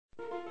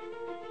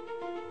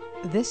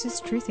This is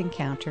Truth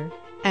Encounter,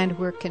 and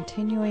we're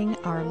continuing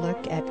our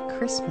look at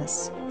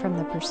Christmas from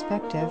the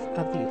perspective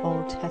of the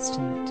Old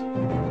Testament.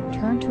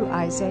 Turn to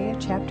Isaiah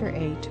chapter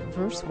 8,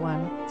 verse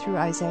 1 through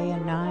Isaiah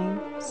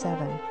 9,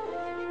 7,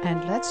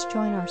 and let's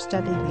join our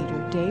study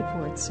leader, Dave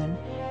Wyrtzen,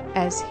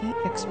 as he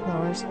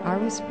explores our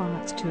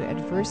response to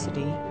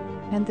adversity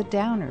and the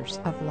downers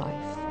of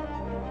life.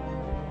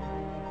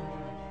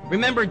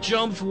 Remember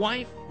Job's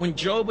wife when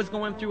Job was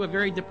going through a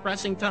very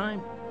depressing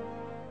time?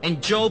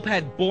 And Job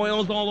had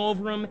boils all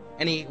over him,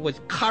 and he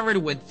was covered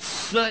with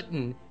soot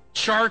and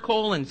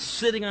charcoal and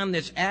sitting on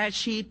this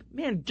ash heap.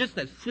 Man, just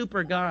a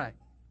super guy.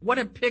 What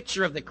a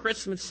picture of the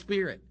Christmas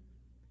spirit.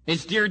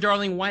 His dear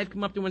darling wife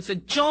came up to him and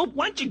said, "Job,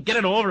 why don't you get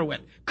it over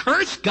with?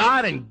 Curse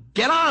God and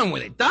get on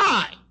with it.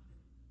 Die."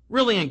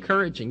 Really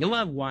encouraging. You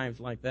love wives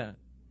like that.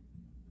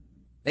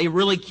 They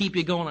really keep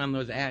you going on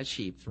those ash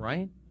heaps,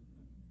 right?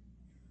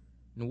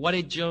 And what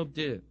did Job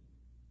do?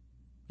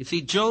 You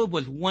see, Job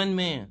was one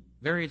man.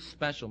 Very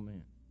special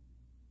man.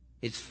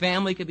 His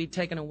family could be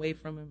taken away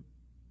from him.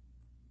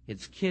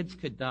 His kids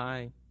could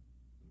die.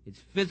 His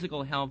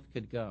physical health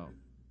could go.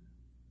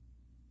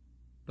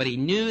 But he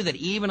knew that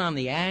even on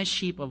the ash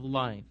heap of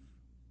life,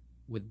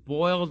 with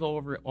boils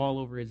all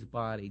over his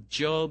body,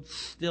 Job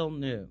still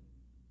knew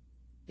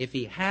if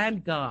he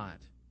had God,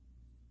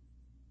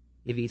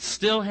 if he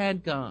still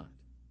had God,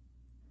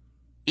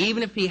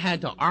 even if he had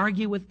to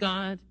argue with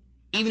God,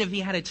 even if he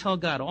had to tell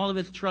God all of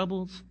his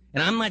troubles,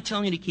 and I'm not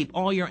telling you to keep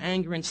all your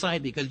anger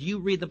inside, because you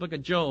read the book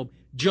of Job,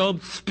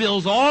 Job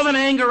spills all that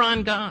anger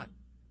on God.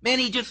 Man,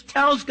 he just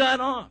tells God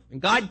off, and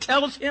God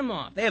tells him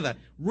off. They have a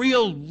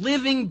real,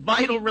 living,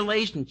 vital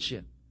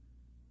relationship.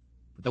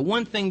 But the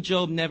one thing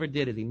Job never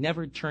did is he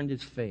never turned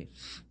his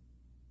face.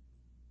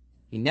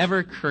 He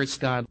never cursed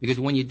God, because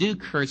when you do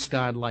curse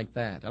God like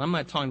that, and I'm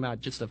not talking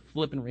about just a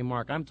flippant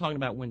remark, I'm talking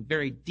about when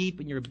very deep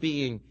in your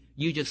being,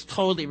 you just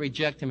totally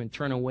reject him and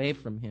turn away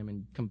from him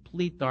in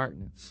complete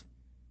darkness.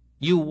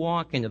 You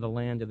walk into the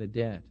land of the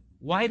dead.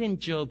 Why didn't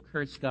Job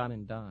curse God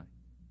and die?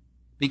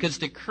 Because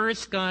to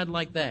curse God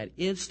like that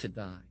is to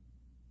die.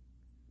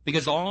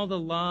 Because all the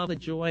love, the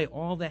joy,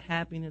 all the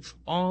happiness,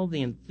 all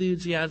the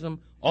enthusiasm,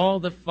 all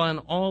the fun,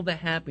 all the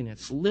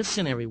happiness,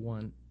 listen,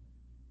 everyone,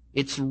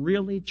 it's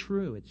really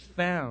true. It's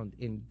found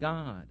in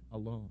God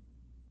alone.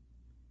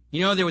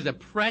 You know, there was a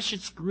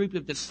precious group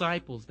of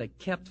disciples that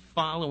kept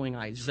following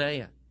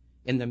Isaiah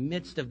in the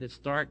midst of this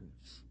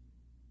darkness.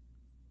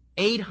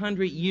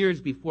 800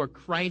 years before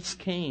Christ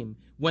came,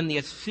 when the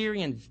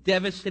Assyrians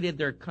devastated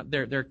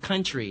their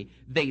country,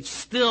 they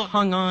still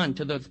hung on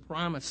to those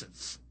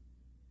promises.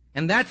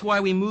 And that's why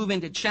we move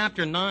into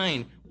chapter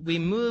 9. We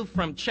move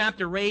from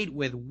chapter 8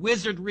 with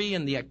wizardry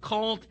and the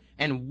occult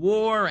and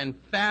war and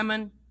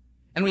famine.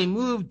 And we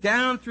move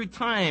down through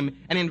time.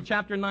 And in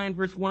chapter 9,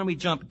 verse 1, we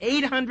jump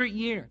 800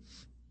 years.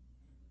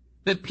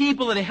 The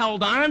people that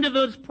held on to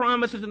those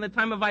promises in the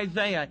time of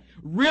Isaiah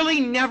really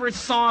never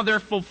saw their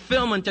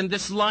fulfillment in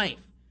this life.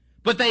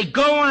 But they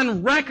go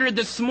on record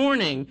this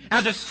morning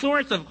as a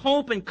source of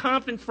hope and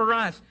confidence for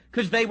us,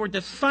 because they were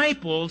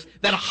disciples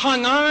that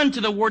hung on to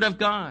the Word of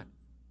God.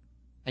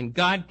 And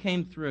God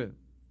came through.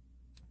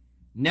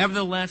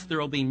 Nevertheless, there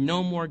will be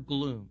no more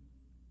gloom.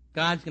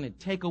 God's going to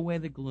take away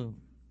the gloom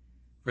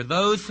for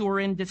those who are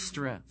in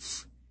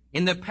distress.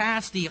 In the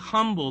past, he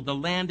humbled the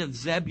land of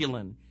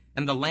Zebulun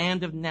and the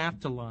land of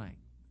Naphtali.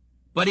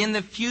 But in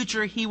the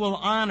future, he will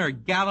honor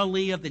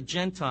Galilee of the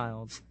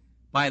Gentiles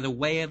by the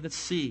way of the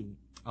sea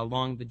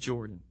along the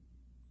Jordan.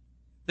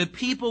 The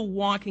people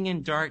walking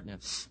in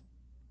darkness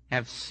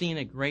have seen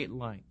a great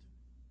light.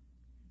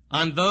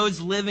 On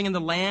those living in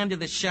the land of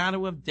the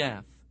shadow of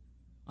death,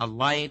 a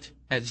light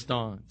has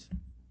dawned.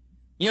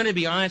 You know, to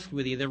be honest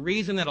with you, the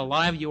reason that a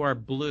lot of you are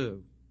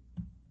blue,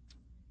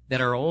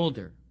 that are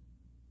older,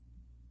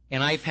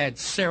 and I've had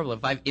several.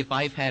 If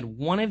I've had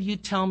one of you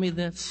tell me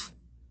this,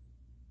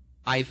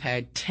 I've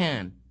had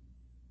 10.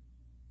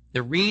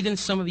 The reason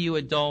some of you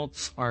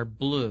adults are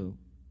blue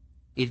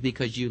is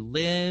because you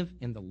live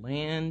in the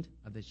land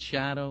of the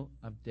shadow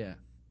of death.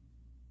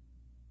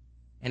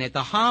 And at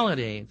the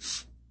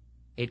holidays,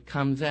 it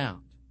comes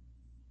out.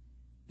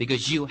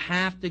 Because you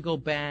have to go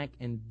back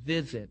and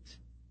visit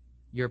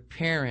your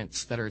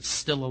parents that are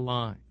still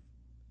alive.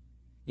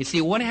 You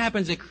see, what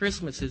happens at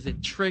Christmas is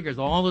it triggers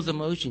all those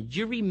emotions.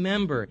 You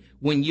remember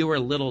when you were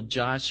little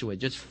Joshua,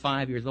 just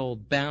 5 years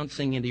old,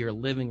 bouncing into your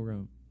living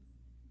room.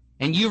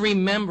 And you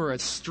remember a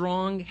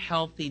strong,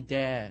 healthy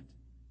dad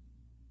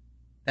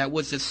that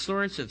was a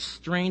source of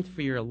strength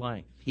for your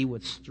life. He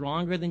was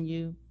stronger than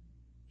you.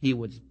 He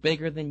was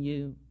bigger than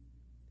you.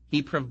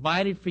 He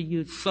provided for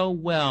you so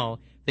well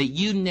that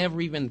you never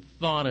even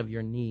thought of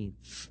your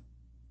needs.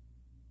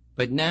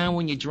 But now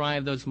when you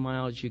drive those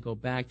miles, you go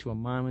back to a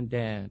mom and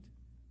dad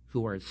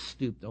who are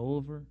stooped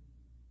over,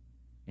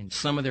 and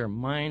some of their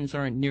minds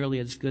aren't nearly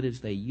as good as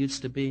they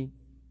used to be.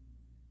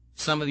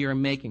 Some of you are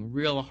making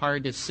real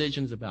hard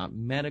decisions about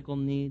medical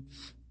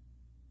needs,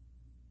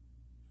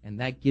 and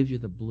that gives you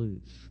the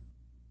blues.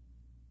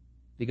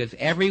 Because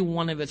every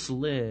one of us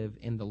live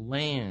in the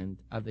land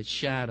of the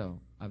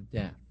shadow of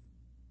death.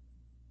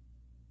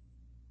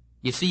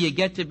 You see, you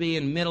get to be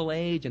in middle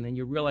age, and then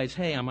you realize,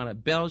 hey, I'm on a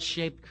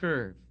bell-shaped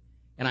curve,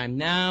 and I'm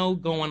now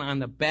going on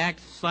the back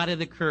side of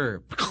the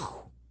curve.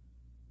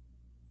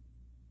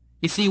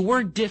 You see,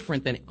 we're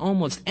different than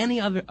almost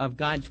any other of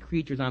God's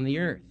creatures on the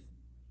earth.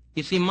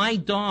 You see, my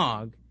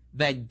dog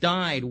that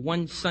died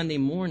one Sunday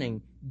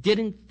morning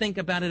didn't think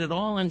about it at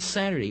all on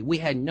Saturday. We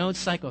had no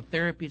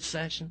psychotherapy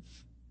sessions.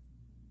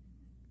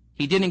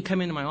 He didn't come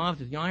into my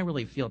office, I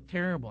really feel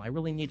terrible. I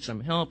really need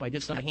some help. I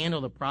just don't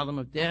handle the problem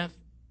of death.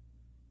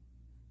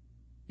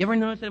 You ever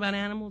notice that about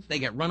animals? They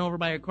get run over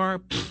by a car.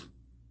 Pfft.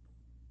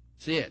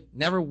 See it.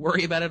 Never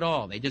worry about it at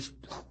all. They just...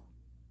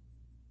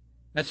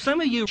 Now, some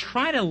of you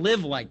try to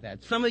live like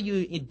that. Some of you,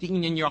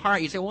 in your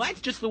heart, you say, well,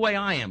 that's just the way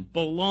I am.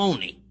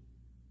 Baloney.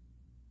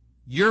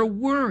 You're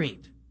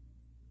worried.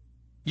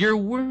 You're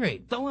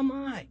worried. So am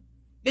I.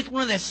 It's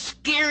one of the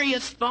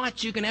scariest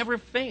thoughts you can ever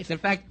face. In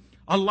fact,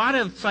 a lot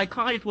of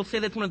psychologists will say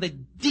that's one of the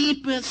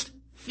deepest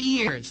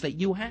fears that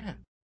you have.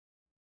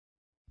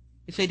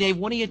 You say, Dave,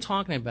 what are you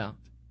talking about?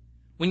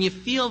 When you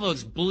feel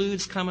those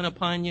blues coming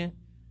upon you,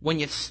 when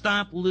you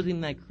stop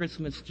losing that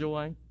Christmas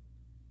joy,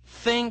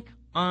 think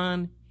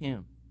on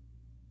Him.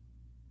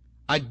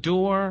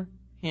 Adore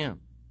Him.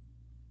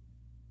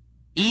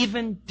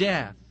 Even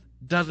death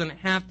doesn't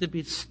have to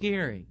be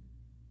scary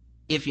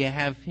if you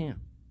have Him.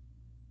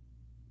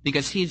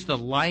 Because He's the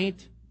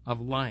light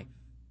of life.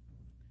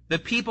 The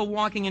people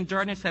walking in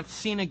darkness have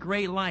seen a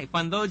great life.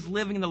 On those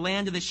living in the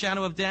land of the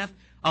shadow of death,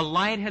 a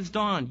light has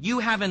dawned. You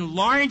have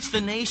enlarged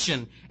the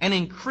nation and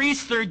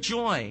increased their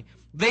joy.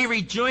 They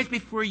rejoice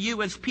before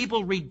you as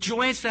people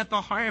rejoice at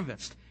the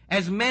harvest,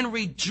 as men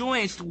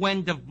rejoiced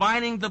when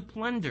dividing the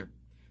plunder.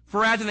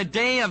 For as in the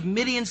day of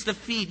Midian's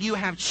defeat, you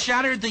have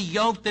shattered the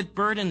yoke that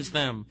burdens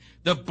them,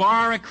 the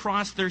bar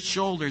across their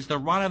shoulders, the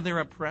rod of their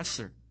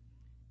oppressor.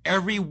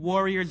 Every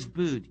warrior's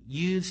boot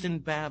used in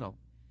battle,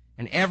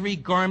 and every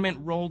garment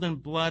rolled in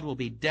blood will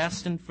be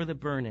destined for the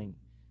burning,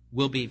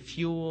 will be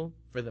fuel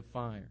for the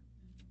fire.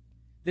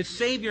 The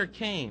Savior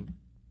came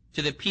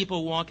to the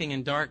people walking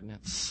in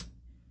darkness,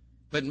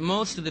 but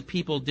most of the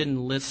people didn't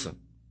listen.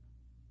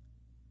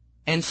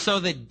 And so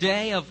the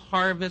day of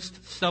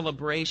harvest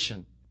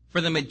celebration for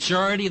the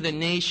majority of the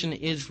nation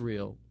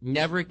Israel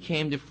never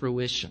came to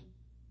fruition.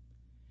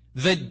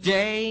 The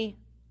day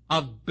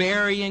of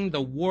burying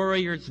the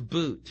warrior's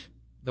boot,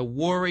 the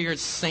warrior's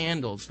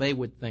sandals they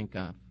would think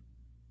of,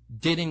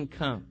 didn't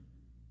come.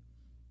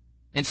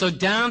 And so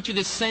down through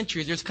the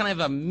centuries, there's kind of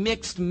a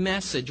mixed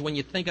message when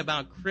you think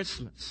about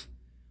Christmas.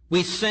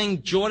 We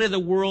sing, joy to the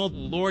world, the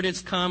Lord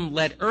has come,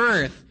 let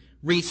earth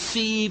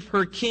receive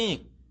her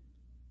King.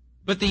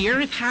 But the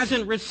earth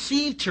hasn't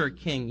received her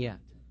King yet.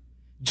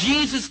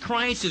 Jesus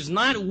Christ is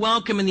not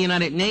welcome in the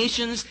United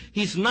Nations.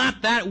 He's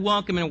not that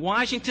welcome in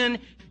Washington.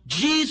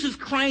 Jesus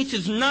Christ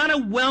is not a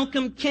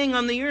welcome King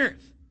on the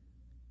earth.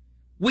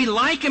 We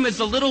like Him as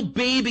a little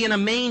baby in a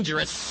manger,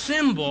 a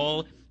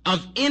symbol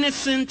of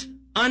innocent,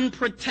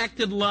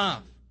 unprotected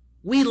love.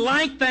 We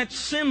like that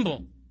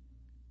symbol.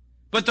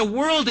 But the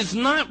world is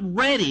not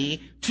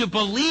ready to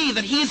believe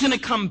that He's going to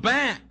come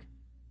back.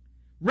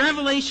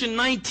 Revelation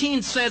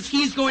 19 says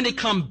He's going to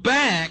come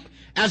back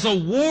as a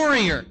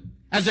warrior,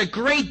 as a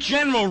great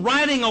general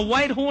riding a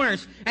white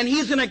horse, and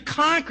He's going to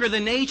conquer the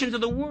nations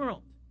of the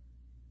world.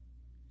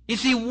 You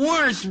see,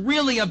 war is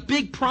really a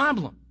big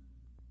problem.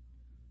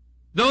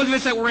 Those of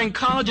us that were in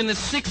college in the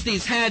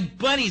 60s had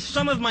buddies,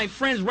 some of my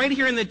friends right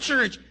here in the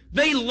church,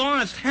 they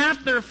lost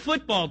half their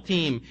football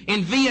team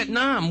in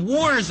Vietnam.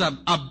 War is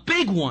a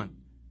big one.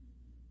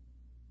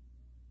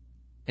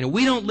 And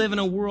we don't live in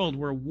a world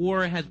where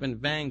war has been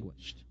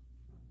vanquished.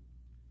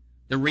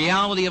 The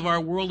reality of our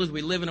world is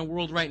we live in a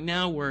world right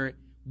now where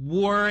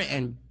war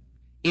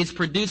is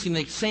producing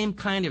the same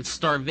kind of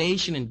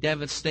starvation and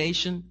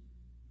devastation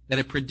that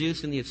it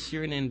produced in the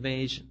Assyrian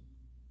invasion.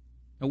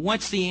 Now,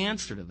 what's the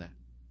answer to that?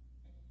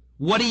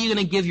 What are you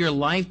going to give your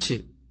life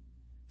to?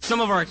 Some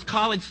of our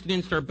college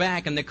students are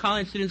back, and the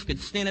college students could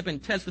stand up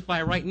and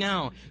testify right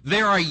now.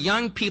 There are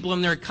young people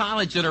in their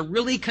college that are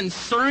really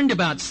concerned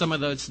about some of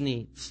those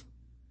needs.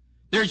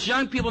 There's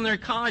young people in their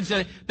college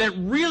that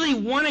really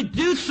want to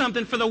do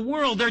something for the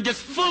world. They're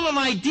just full of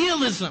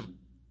idealism.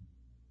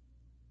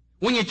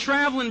 When you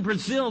travel in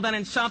Brazil, down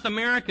in South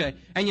America,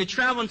 and you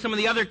travel in some of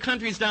the other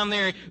countries down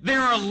there, there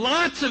are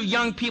lots of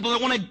young people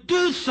that want to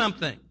do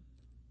something.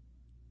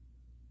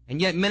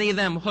 And yet many of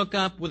them hook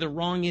up with the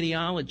wrong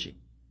ideology.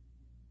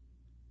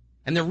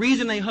 And the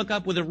reason they hook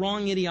up with the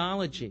wrong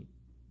ideology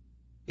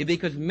is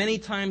because many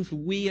times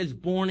we as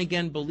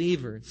born-again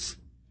believers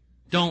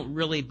don't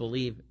really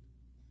believe it.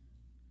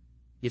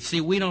 You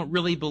see, we don't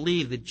really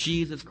believe that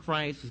Jesus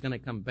Christ is going to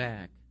come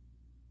back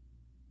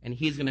and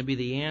He's going to be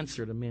the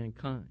answer to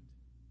mankind.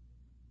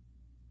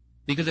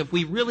 Because if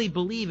we really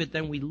believe it,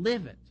 then we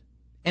live it.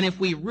 And if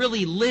we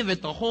really live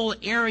it, the whole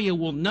area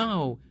will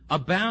know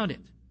about it.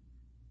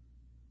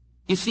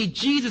 You see,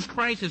 Jesus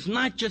Christ is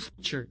not just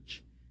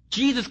church.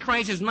 Jesus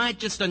Christ is not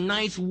just a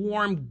nice,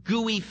 warm,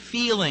 gooey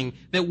feeling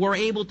that we're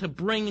able to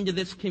bring into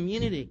this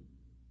community.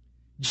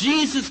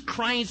 Jesus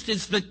Christ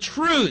is the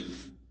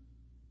truth.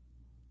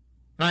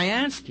 And I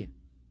ask you,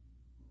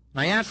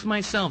 I ask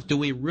myself, do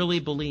we really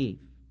believe?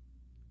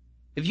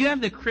 If you have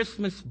the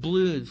Christmas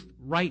blues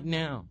right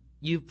now,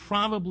 you've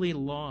probably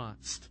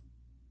lost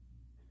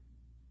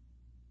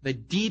the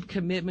deep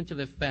commitment to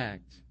the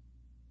fact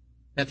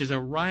that there's a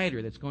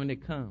rider that's going to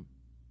come.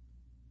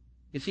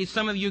 You see,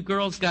 some of you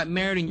girls got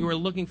married and you were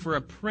looking for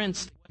a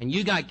prince, and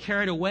you got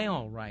carried away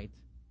all right,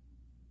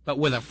 but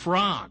with a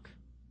frog.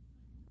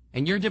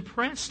 And you're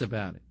depressed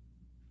about it.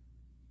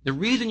 The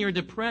reason you're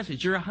depressed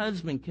is your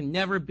husband can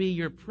never be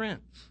your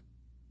prince.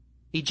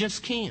 He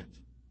just can't.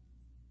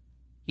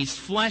 He's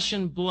flesh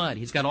and blood.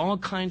 He's got all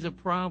kinds of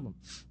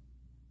problems.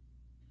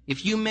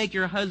 If you make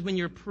your husband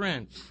your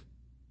prince,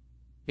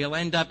 he'll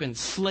end up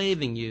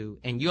enslaving you,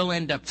 and you'll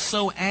end up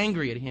so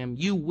angry at him,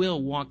 you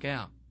will walk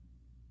out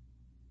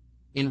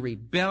in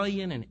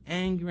rebellion and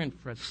anger and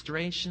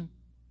frustration,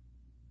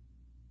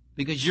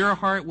 because your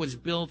heart was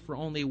built for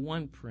only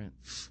one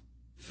prince.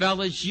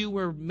 Fellas, you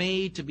were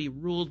made to be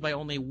ruled by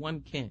only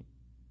one king.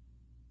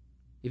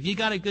 If you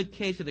got a good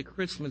case of the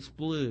Christmas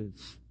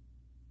blues,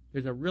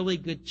 there's a really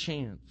good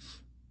chance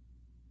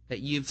that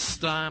you've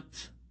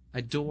stopped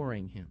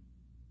adoring him.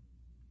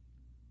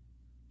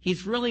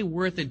 He's really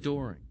worth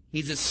adoring.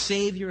 He's a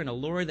Savior and a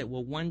Lord that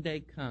will one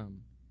day come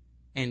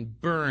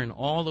and burn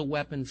all the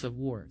weapons of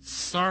war.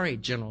 Sorry,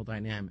 General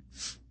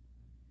Dynamics.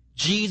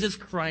 Jesus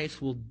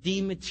Christ will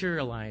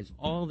dematerialize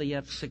all the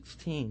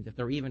F-16s, if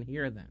they're even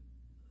here then.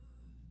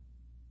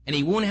 And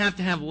he won't have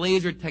to have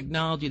laser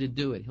technology to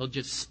do it. He'll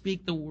just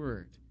speak the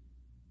word,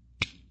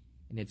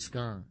 and it's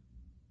gone.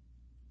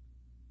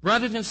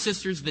 Brothers and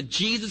sisters, the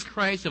Jesus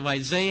Christ of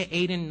Isaiah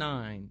 8 and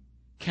 9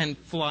 can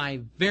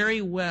fly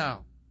very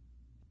well.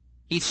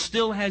 He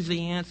still has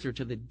the answer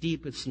to the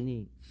deepest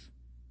needs.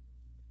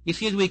 You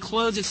see, as we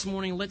close this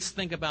morning, let's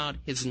think about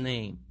his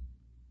name.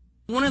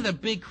 One of the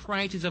big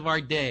crises of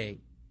our day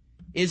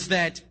is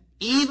that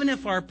even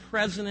if our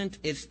president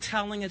is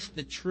telling us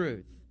the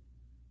truth,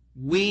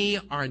 we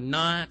are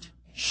not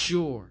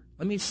sure.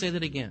 Let me say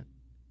that again.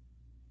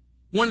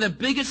 One of the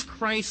biggest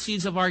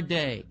crises of our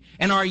day,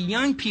 and our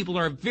young people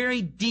are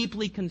very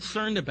deeply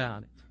concerned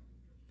about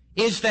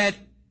it, is that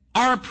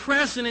our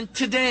president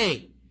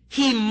today,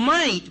 he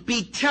might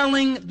be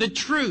telling the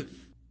truth.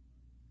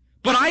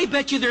 But I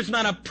bet you there's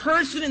not a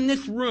person in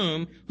this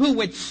room who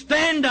would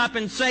stand up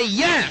and say,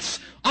 yes,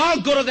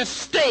 I'll go to the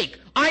stake.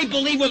 I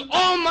believe with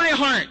all my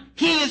heart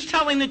he is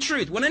telling the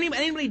truth. Would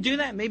anybody do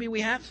that? Maybe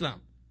we have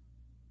some.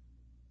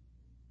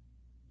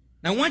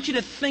 Now I want you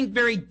to think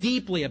very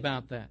deeply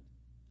about that.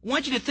 I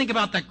want you to think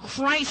about the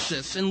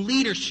crisis in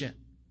leadership.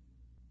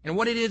 And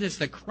what it is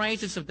the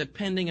crisis of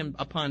depending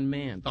upon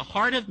man. The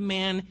heart of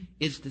man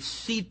is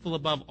deceitful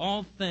above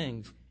all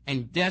things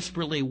and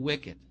desperately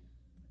wicked.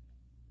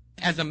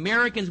 As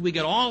Americans, we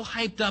get all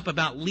hyped up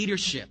about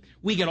leadership.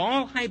 We get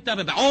all hyped up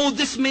about, oh,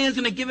 this man's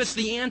going to give us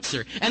the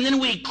answer. And then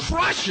we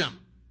crush him.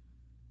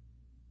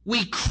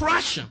 We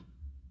crush him.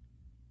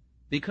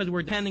 Because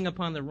we're depending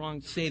upon the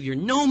wrong Savior.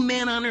 No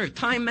man on earth,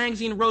 Time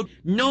Magazine wrote,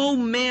 no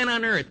man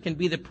on earth can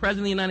be the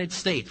President of the United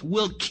States.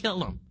 We'll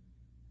kill him.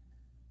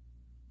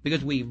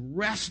 Because we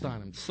rest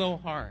on him so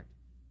hard.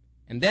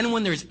 And then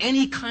when there's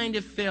any kind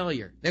of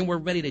failure, then we're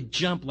ready to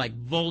jump like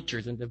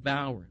vultures and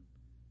devour him.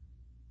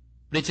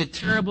 But it's a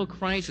terrible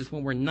crisis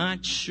when we're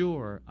not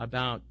sure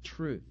about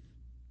truth.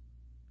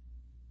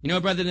 You know,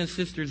 brothers and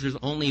sisters, there's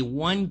only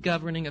one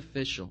governing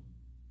official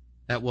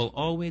that will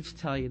always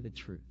tell you the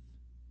truth.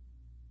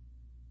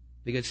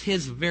 Because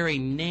his very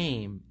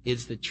name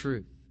is the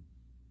truth.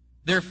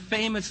 They're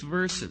famous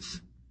verses,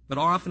 but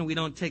often we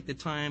don't take the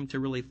time to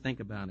really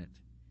think about it.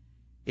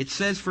 It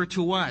says, for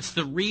to us,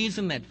 the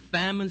reason that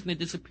famine's going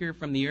to disappear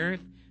from the earth,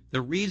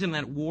 the reason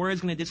that war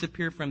is going to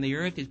disappear from the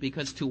earth is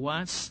because to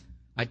us,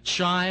 a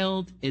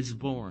child is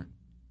born.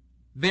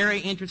 Very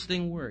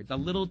interesting words. A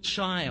little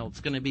child's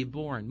going to be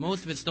born.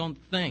 Most of us don't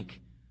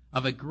think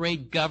of a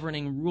great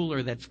governing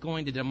ruler that's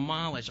going to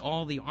demolish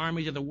all the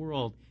armies of the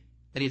world,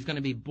 that he's going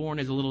to be born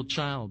as a little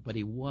child, but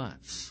he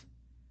was.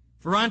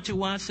 For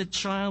unto us a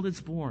child is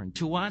born,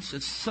 to us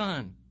a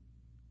son,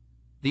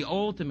 the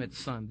ultimate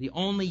son, the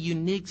only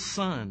unique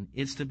son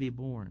is to be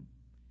born.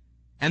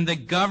 And the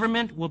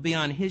government will be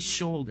on his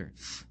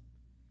shoulders.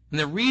 And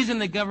the reason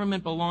the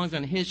government belongs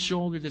on his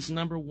shoulders is,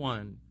 number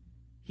one,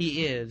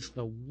 he is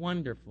the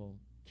wonderful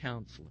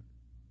counselor.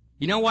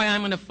 You know why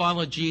I'm going to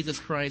follow Jesus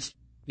Christ?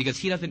 Because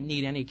he doesn't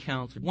need any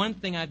counselor. One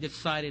thing I've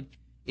decided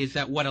is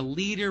that what a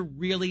leader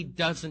really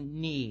doesn't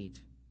need,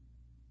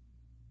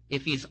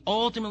 if he's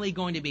ultimately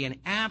going to be an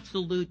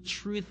absolute,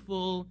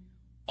 truthful,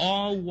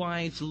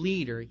 all-wise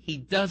leader, he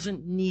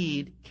doesn't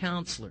need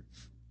counselors.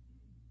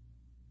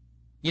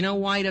 You know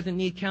why he doesn't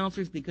need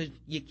counselors? Because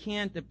you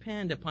can't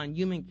depend upon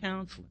human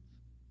counselors.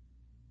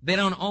 They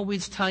don't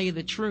always tell you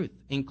the truth,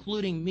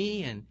 including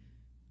me and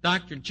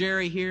Dr.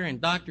 Jerry here and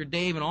Dr.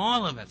 Dave and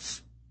all of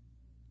us.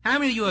 How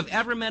many of you have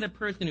ever met a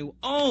person who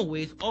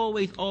always,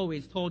 always,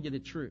 always told you the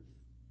truth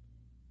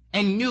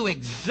and knew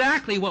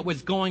exactly what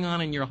was going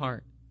on in your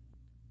heart?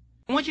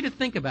 I want you to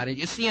think about it.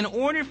 You see, in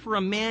order for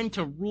a man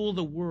to rule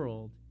the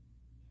world,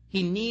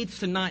 he needs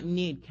to not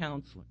need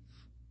counselors.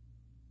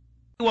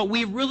 What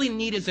we really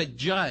need is a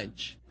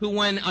judge who,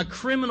 when a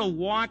criminal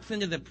walks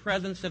into the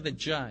presence of the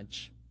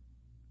judge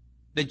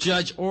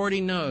already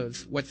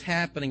knows what's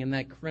happening in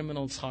that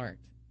criminal's heart.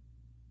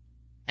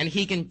 And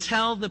he can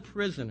tell the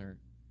prisoner,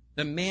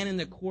 the man in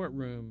the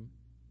courtroom,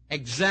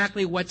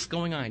 exactly what's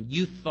going on.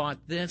 You thought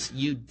this,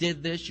 you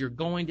did this, you're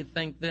going to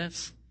think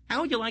this.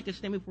 How would you like to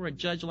stand before a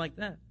judge like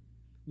that?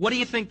 What do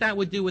you think that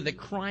would do with the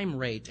crime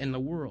rate in the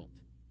world?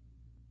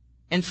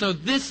 And so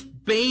this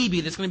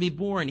baby that's going to be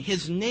born,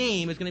 his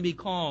name is going to be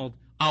called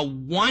a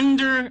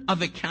wonder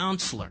of a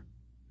counselor.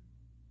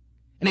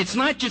 And it's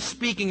not just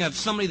speaking of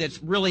somebody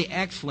that's really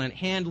excellent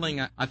handling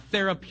a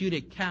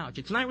therapeutic couch.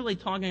 It's not really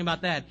talking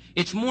about that.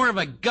 It's more of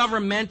a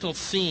governmental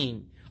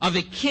scene of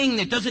a king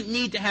that doesn't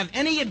need to have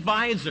any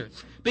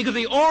advisors because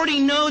he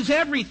already knows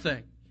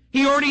everything.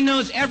 He already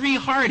knows every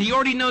heart. He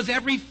already knows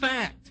every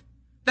fact.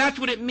 That's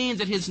what it means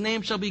that his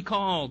name shall be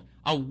called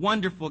a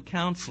wonderful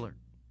counselor.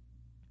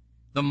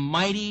 The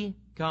mighty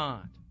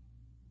God.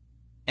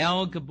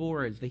 El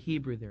Gabor is the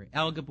Hebrew there.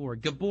 El Gabor.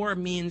 Gabor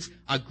means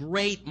a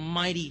great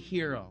mighty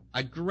hero,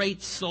 a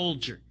great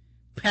soldier.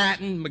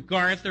 Patton,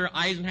 MacArthur,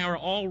 Eisenhower,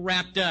 all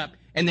wrapped up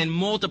and then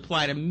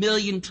multiplied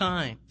 1,000,000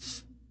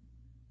 times.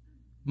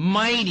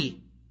 Mighty.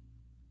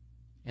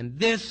 And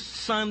this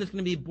son that's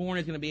going to be born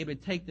is going to be able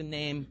to take the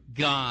name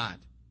God.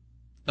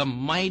 The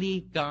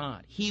mighty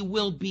God. He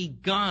will be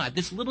God.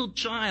 This little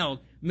child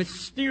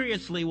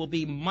mysteriously will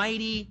be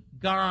mighty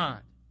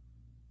God.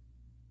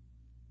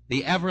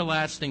 The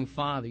everlasting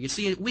Father. You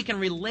see, we can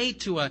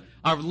relate to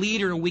our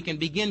leader and we can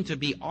begin to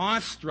be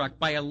awestruck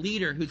by a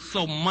leader who's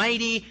so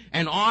mighty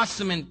and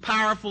awesome and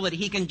powerful that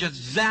he can just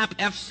zap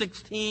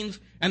F-16s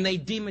and they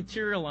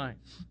dematerialize.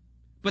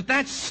 But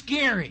that's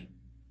scary.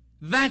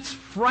 That's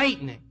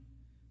frightening.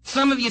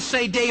 Some of you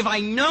say, Dave, I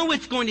know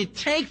it's going to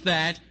take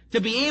that to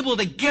be able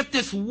to get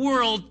this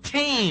world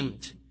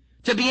tamed,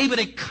 to be able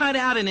to cut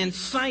out and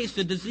incise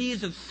the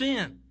disease of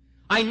sin.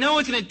 I know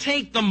it's going to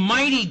take the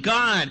mighty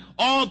God,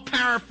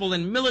 all-powerful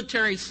in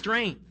military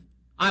strength,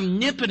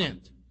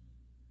 omnipotent.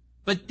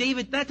 But,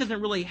 David, that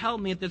doesn't really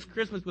help me at this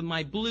Christmas with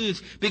my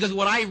blues, because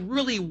what I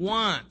really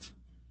want,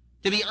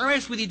 to be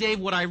honest with you, Dave,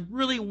 what I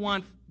really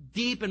want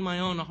deep in my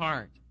own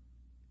heart,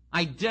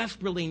 I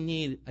desperately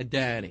need a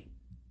daddy.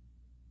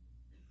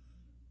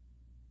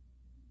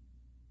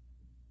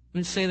 Let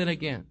me say that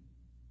again.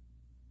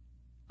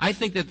 I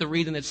think that the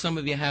reason that some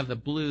of you have the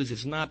blues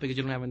is not because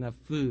you don't have enough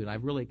food.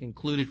 I've really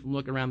concluded from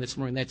looking around this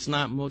morning that's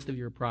not most of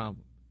your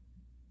problem.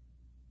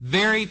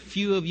 Very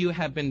few of you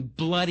have been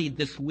bloodied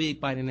this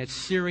week by an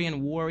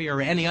Assyrian warrior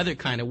or any other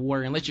kind of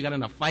warrior unless you got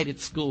in a fight at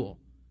school.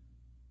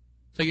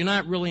 So you're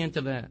not really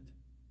into that.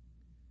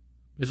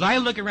 As I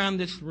look around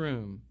this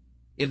room,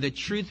 if the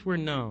truth were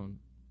known,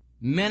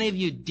 many of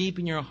you deep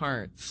in your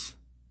hearts,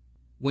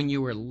 when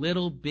you were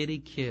little bitty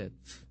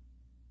kids,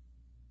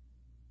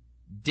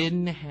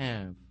 didn't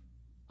have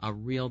a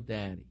real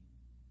daddy.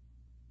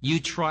 You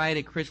tried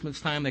at Christmas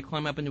time to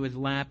climb up into his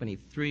lap and he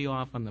threw you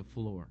off on the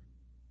floor.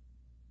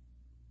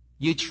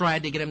 You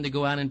tried to get him to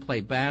go out and play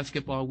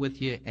basketball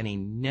with you and he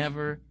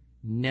never,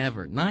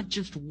 not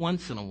just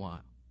once in a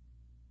while,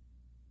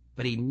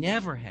 but he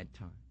never had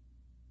time.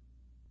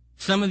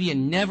 Some of you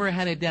never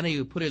had a daddy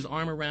who put his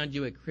arm around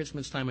you at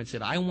Christmas time and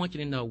said, I want you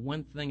to know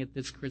one thing at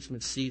this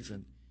Christmas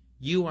season.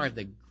 You are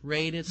the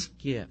greatest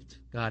gift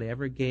God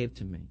ever gave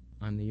to me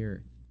on the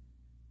earth.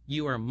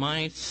 You are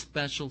my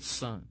special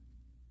son.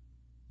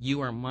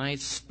 You are my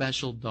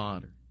special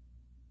daughter.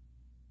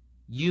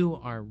 You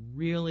are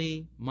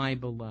really my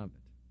beloved.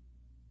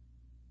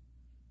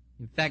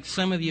 In fact,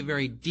 some of you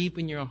very deep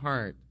in your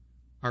heart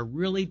are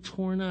really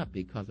torn up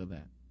because of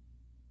that.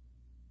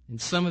 And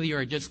some of you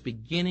are just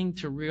beginning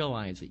to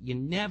realize that you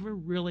never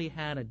really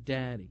had a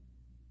daddy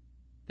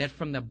that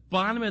from the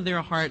bottom of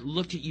their heart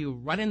looked at you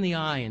right in the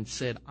eye and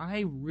said,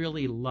 I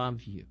really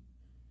love you.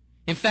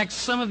 In fact,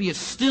 some of you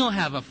still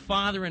have a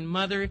father and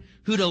mother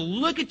who to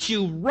look at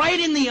you right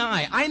in the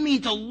eye, I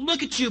mean to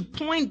look at you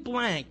point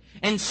blank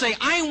and say,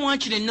 I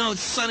want you to know,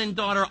 son and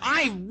daughter,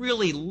 I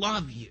really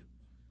love you.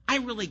 I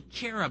really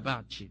care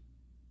about you.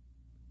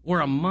 Or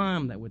a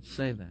mom that would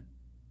say that.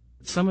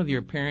 Some of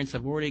your parents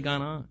have already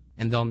gone on,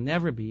 and they'll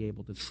never be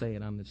able to say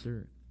it on this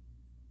earth.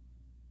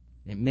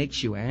 It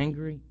makes you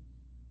angry.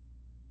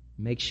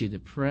 It makes you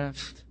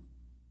depressed.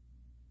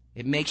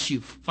 It makes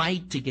you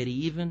fight to get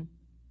even.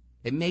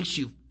 It makes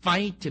you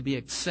fight to be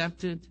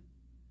accepted.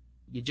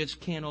 You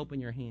just can't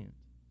open your hand.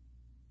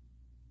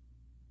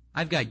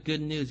 I've got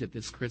good news at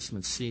this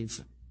Christmas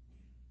season.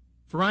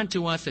 For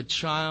unto us a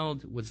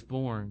child was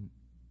born.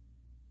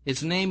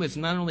 His name is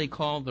not only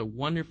called the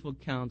Wonderful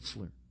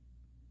Counselor.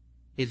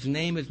 His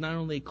name is not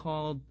only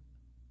called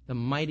the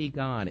Mighty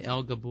God,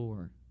 El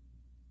Gabor,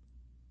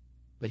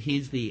 but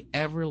he's the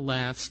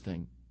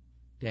everlasting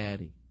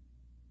Daddy.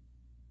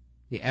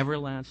 the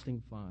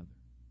everlasting Father.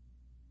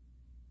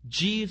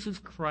 Jesus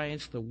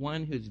Christ, the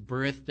one whose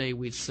birthday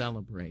we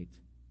celebrate,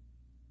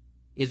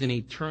 is an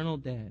eternal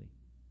daddy.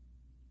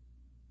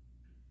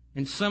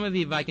 And some of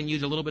you, if I can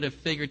use a little bit of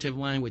figurative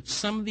language,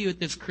 some of you at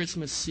this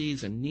Christmas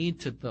season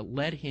need to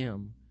let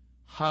him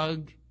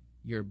hug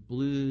your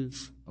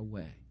blues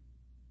away.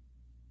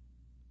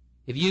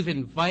 If you've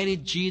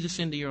invited Jesus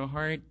into your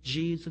heart,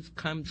 Jesus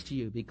comes to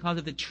you. Because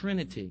of the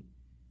Trinity,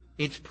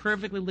 it's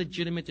perfectly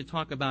legitimate to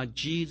talk about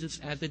Jesus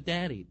as a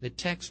daddy. The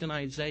text in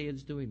Isaiah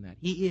is doing that.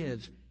 He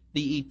is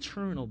the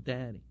eternal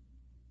daddy.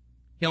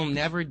 He'll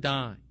never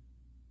die.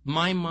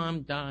 My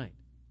mom died.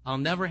 I'll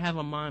never have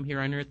a mom here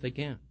on earth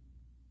again.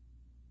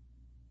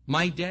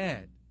 My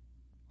dad,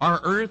 our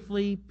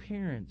earthly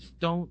parents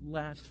don't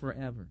last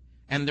forever,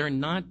 and they're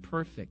not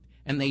perfect,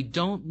 and they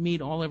don't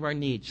meet all of our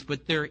needs,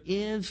 but there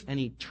is an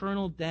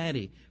eternal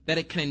daddy that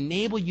it can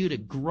enable you to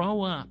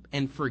grow up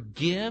and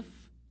forgive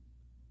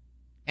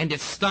and to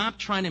stop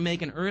trying to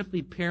make an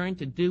earthly parent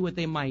to do what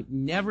they might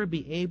never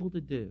be able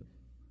to do.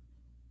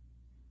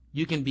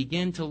 You can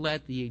begin to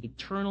let the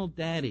eternal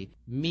daddy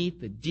meet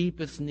the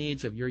deepest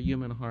needs of your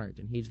human heart,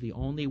 and he's the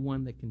only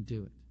one that can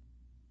do it.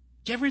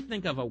 Do you ever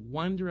think of a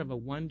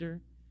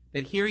wonder,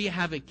 that here you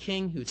have a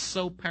king who's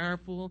so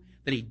powerful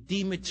that he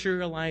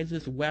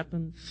dematerializes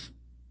weapons,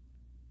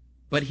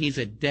 but he's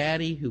a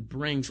daddy who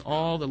brings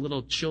all the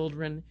little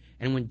children,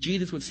 and when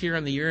Jesus was here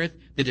on the earth,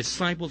 the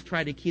disciples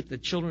tried to keep the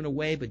children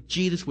away, but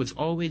Jesus was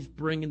always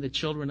bringing the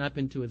children up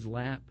into his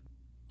lap.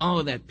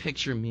 Oh, that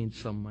picture means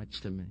so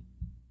much to me.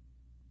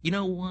 You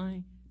know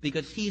why?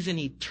 Because he's an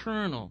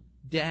eternal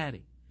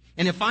daddy.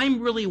 And if I'm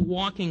really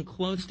walking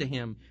close to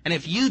him, and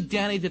if you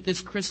daddies at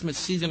this Christmas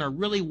season are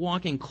really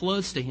walking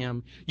close to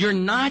him, you're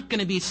not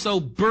going to be so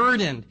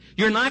burdened.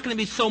 You're not going to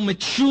be so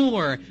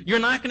mature. You're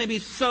not going to be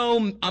so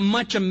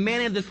much a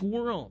man of this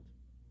world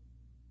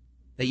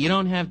that you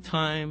don't have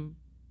time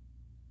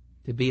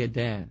to be a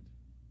dad.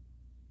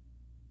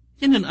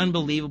 Isn't it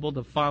unbelievable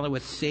to follow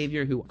a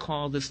Savior who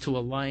called us to a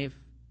life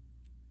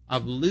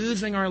of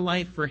losing our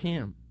life for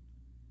him?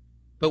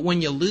 But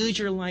when you lose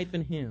your life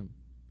in him,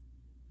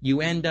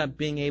 you end up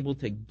being able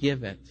to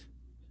give it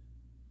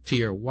to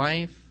your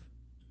wife,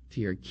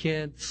 to your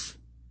kids,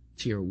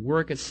 to your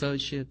work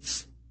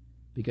associates,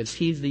 because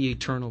he's the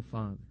eternal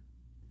Father.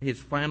 His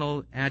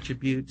final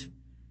attribute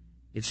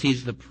is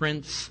he's the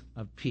Prince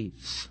of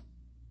Peace.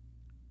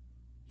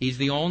 He's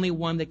the only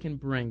one that can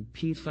bring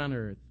peace on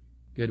earth,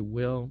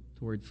 goodwill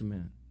towards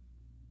men.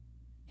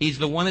 He's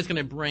the one that's going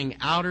to bring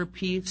outer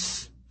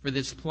peace for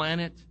this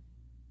planet.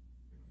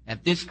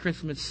 At this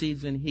Christmas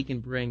season, he can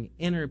bring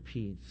inner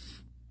peace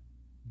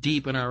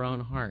deep in our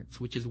own hearts,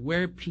 which is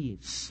where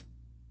peace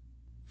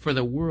for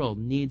the world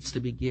needs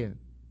to begin.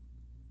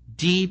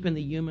 Deep in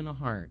the human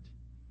heart,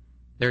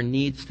 there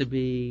needs to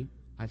be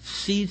a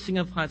ceasing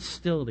of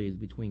hostilities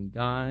between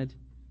God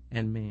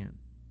and man.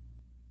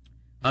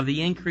 Of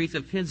the increase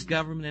of his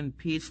government and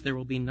peace there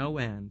will be no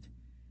end.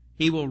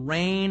 He will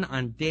reign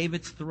on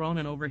David's throne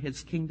and over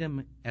his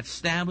kingdom,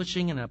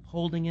 establishing and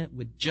upholding it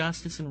with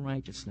justice and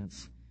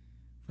righteousness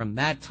from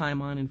that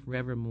time on and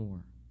forevermore.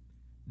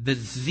 The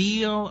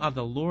zeal of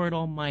the Lord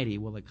Almighty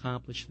will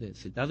accomplish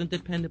this. It doesn't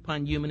depend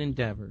upon human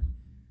endeavor,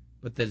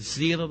 but the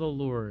zeal of the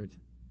Lord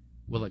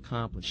will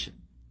accomplish it.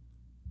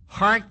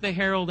 Hark the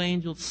herald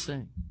angels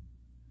sing,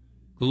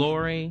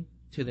 glory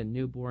to the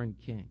newborn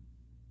King.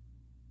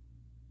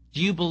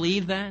 Do you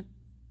believe that?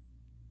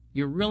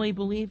 You really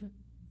believe it?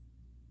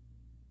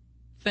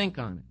 Think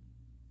on it.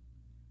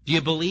 Do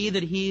you believe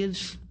that he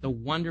is the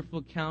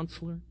wonderful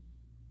counselor,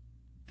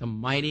 the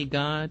mighty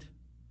God,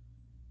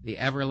 the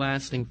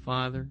everlasting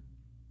Father,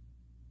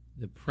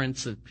 the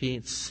Prince of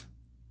Peace?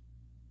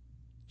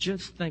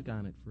 Just think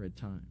on it for a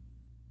time.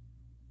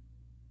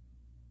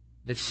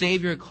 The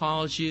Savior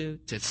calls you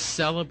to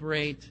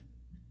celebrate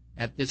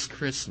at this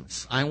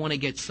Christmas. I want to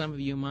get some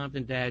of you moms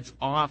and dads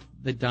off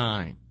the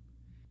dime.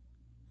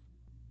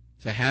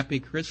 It's a happy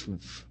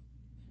Christmas.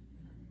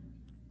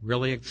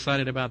 Really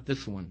excited about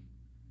this one.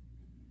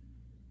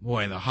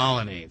 Boy, the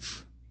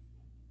holidays.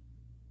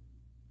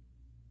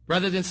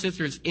 Brothers and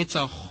sisters, it's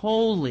a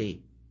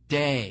holy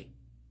day.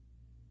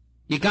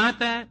 You got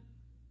that?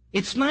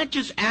 It's not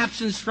just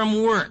absence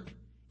from work.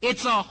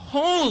 It's a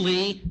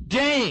holy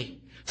day.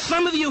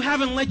 Some of you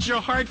haven't let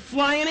your heart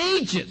fly in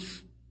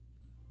ages.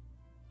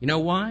 You know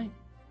why?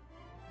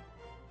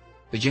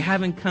 Because you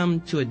haven't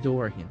come to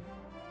adore him.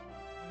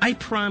 I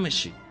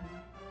promise you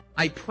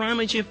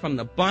from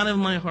the bottom of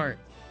my heart,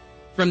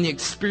 from the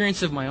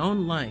experience of my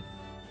own life,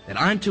 that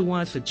unto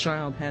us a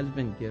child has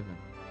been given.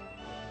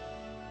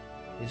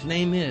 His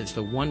name is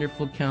the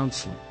Wonderful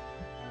Counselor,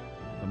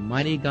 the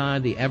Mighty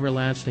God, the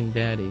Everlasting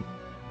Daddy,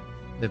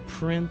 the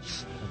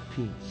Prince of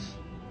Peace.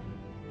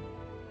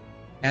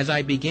 As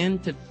I begin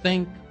to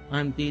think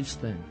on these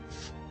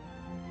things,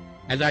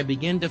 as I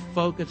begin to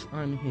focus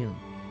on him,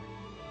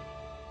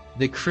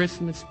 the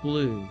Christmas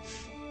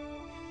blues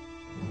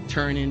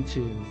turn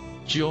into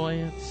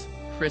joyous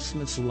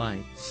Christmas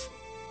lights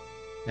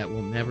that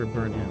will never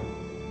burn out.